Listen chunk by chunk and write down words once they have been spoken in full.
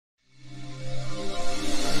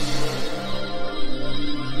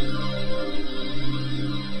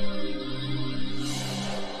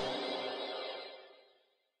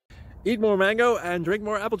Eat more mango and drink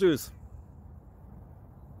more apple juice.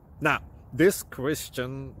 Now, this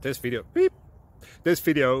video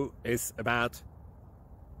is about...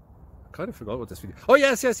 I kind of forgot what this video... Oh,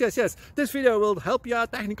 yes. This video will help you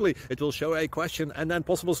out technically. It will show a question and then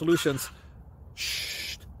possible solutions.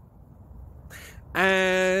 Shh.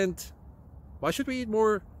 And why should we eat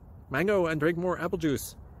more mango and drink more apple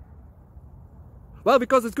juice? Well,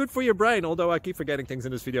 because it's good for your brain, although I keep forgetting things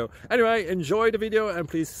in this video. Anyway, enjoy the video and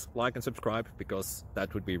please like and subscribe, because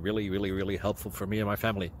that would be really helpful for me and my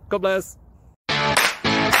family. God bless!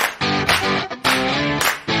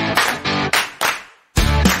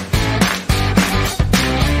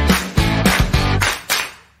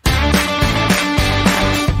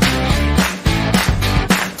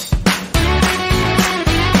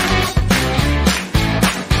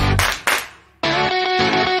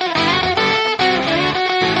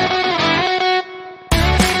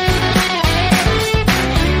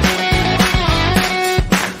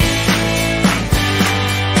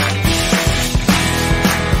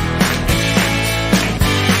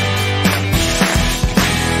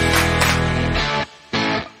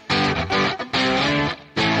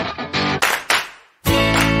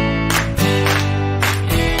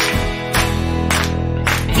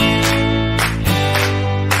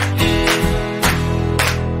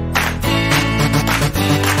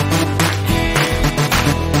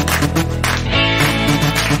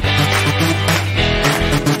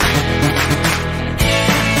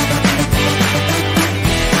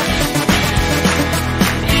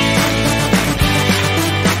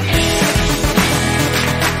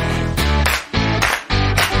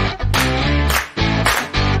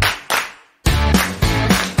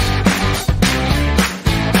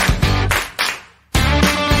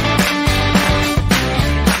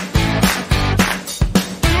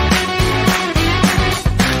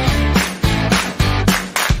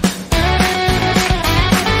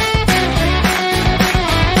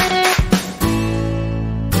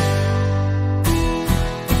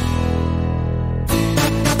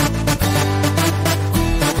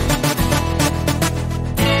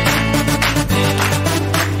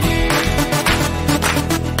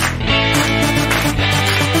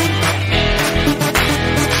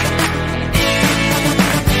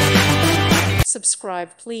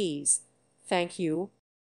 Subscribe, please. Thank you.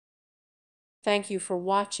 Thank you for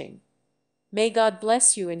watching. May God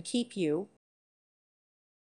bless you and keep you.